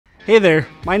Hey there,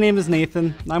 my name is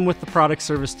Nathan, and I'm with the product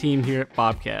service team here at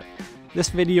Bobcat. This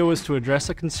video is to address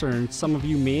a concern some of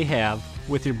you may have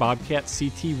with your Bobcat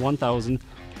CT1000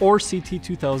 or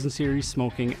CT2000 series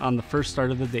smoking on the first start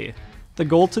of the day. The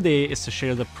goal today is to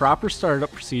share the proper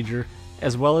startup procedure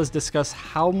as well as discuss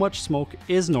how much smoke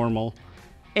is normal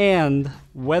and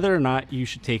whether or not you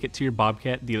should take it to your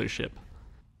Bobcat dealership.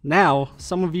 Now,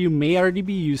 some of you may already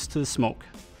be used to the smoke,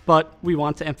 but we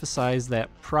want to emphasize that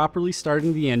properly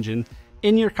starting the engine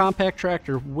in your compact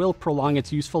tractor will prolong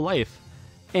its useful life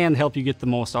and help you get the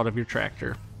most out of your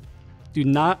tractor. Do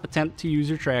not attempt to use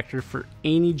your tractor for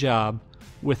any job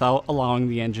without allowing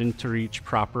the engine to reach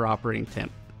proper operating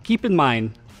temp. Keep in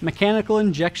mind, mechanical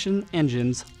injection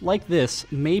engines like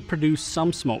this may produce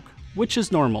some smoke, which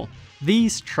is normal.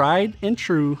 These tried and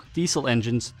true diesel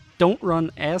engines don't run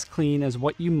as clean as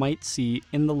what you might see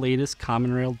in the latest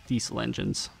common rail diesel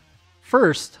engines.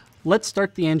 First, let's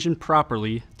start the engine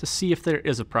properly to see if there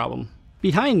is a problem.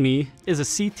 Behind me is a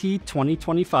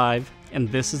CT2025,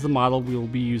 and this is the model we will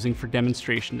be using for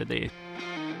demonstration today.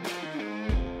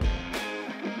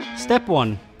 Step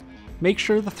 1. Make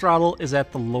sure the throttle is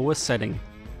at the lowest setting.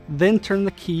 Then turn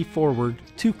the key forward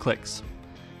 2 clicks.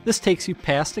 This takes you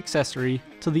past accessory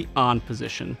to the on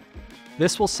position.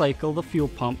 This will cycle the fuel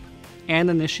pump and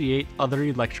initiate other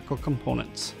electrical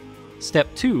components. Step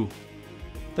 2.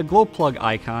 The glow plug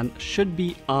icon should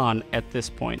be on at this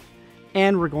point,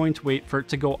 and we're going to wait for it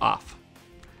to go off.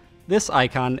 This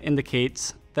icon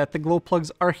indicates that the glow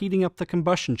plugs are heating up the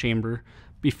combustion chamber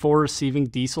before receiving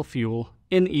diesel fuel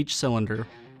in each cylinder.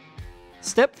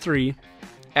 Step 3.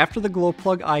 After the glow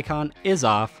plug icon is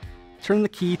off, turn the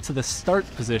key to the start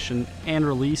position and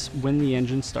release when the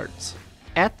engine starts.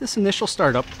 At this initial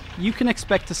startup, you can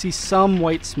expect to see some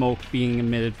white smoke being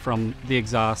emitted from the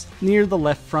exhaust near the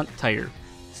left front tire.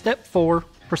 Step 4.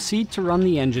 Proceed to run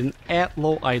the engine at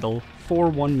low idle for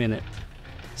 1 minute.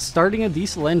 Starting a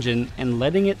diesel engine and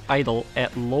letting it idle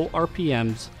at low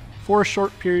RPMs for a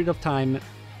short period of time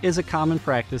is a common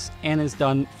practice and is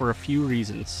done for a few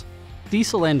reasons.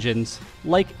 Diesel engines,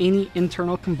 like any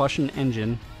internal combustion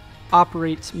engine,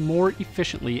 operates more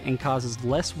efficiently and causes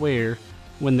less wear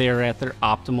when they are at their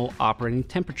optimal operating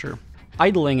temperature.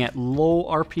 Idling at low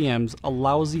RPMs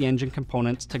allows the engine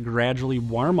components to gradually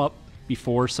warm up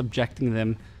before subjecting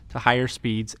them to higher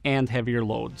speeds and heavier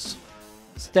loads.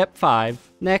 Step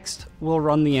 5. Next, we'll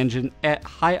run the engine at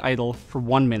high idle for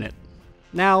 1 minute.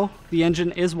 Now, the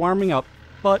engine is warming up,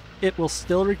 but it will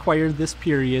still require this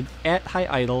period at high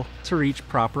idle to reach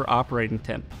proper operating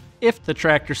temp. If the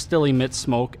tractor still emits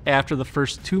smoke after the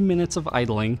first 2 minutes of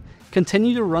idling,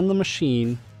 continue to run the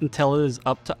machine until it is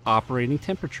up to operating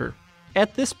temperature.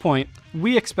 At this point,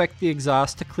 we expect the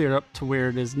exhaust to clear up to where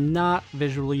it is not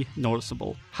visually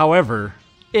noticeable. However,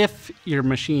 if your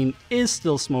machine is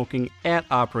still smoking at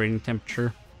operating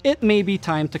temperature, it may be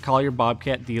time to call your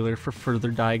Bobcat dealer for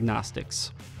further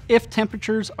diagnostics. If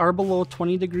temperatures are below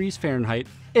 20 degrees Fahrenheit,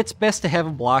 it's best to have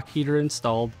a block heater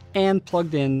installed and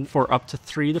plugged in for up to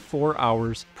 3 to 4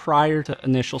 hours prior to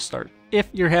initial start. If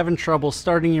you're having trouble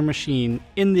starting your machine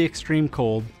in the extreme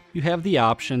cold, you have the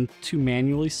option to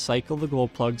manually cycle the glow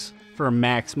plugs for a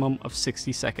maximum of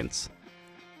 60 seconds.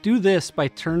 Do this by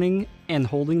turning and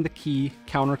holding the key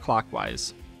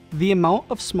counterclockwise. The amount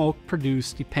of smoke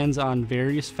produced depends on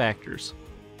various factors.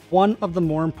 One of the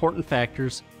more important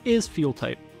factors is fuel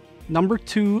type. Number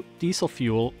 2 diesel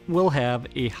fuel will have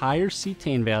a higher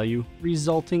cetane value,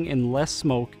 resulting in less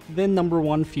smoke than number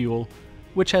 1 fuel,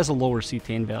 which has a lower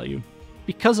cetane value.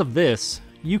 Because of this,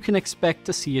 you can expect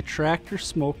to see a tractor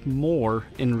smoke more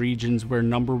in regions where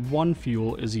number 1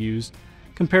 fuel is used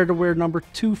compared to where number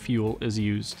 2 fuel is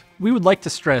used. We would like to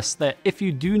stress that if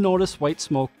you do notice white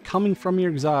smoke coming from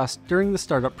your exhaust during the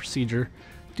startup procedure,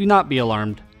 do not be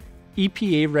alarmed.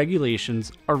 EPA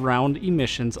regulations around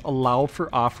emissions allow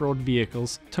for off-road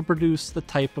vehicles to produce the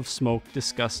type of smoke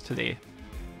discussed today.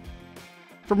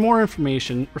 For more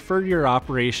information, refer to your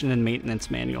operation and maintenance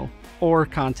manual or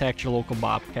contact your local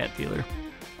Bobcat dealer.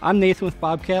 I'm Nathan with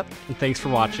Bobcat, and thanks for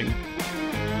watching.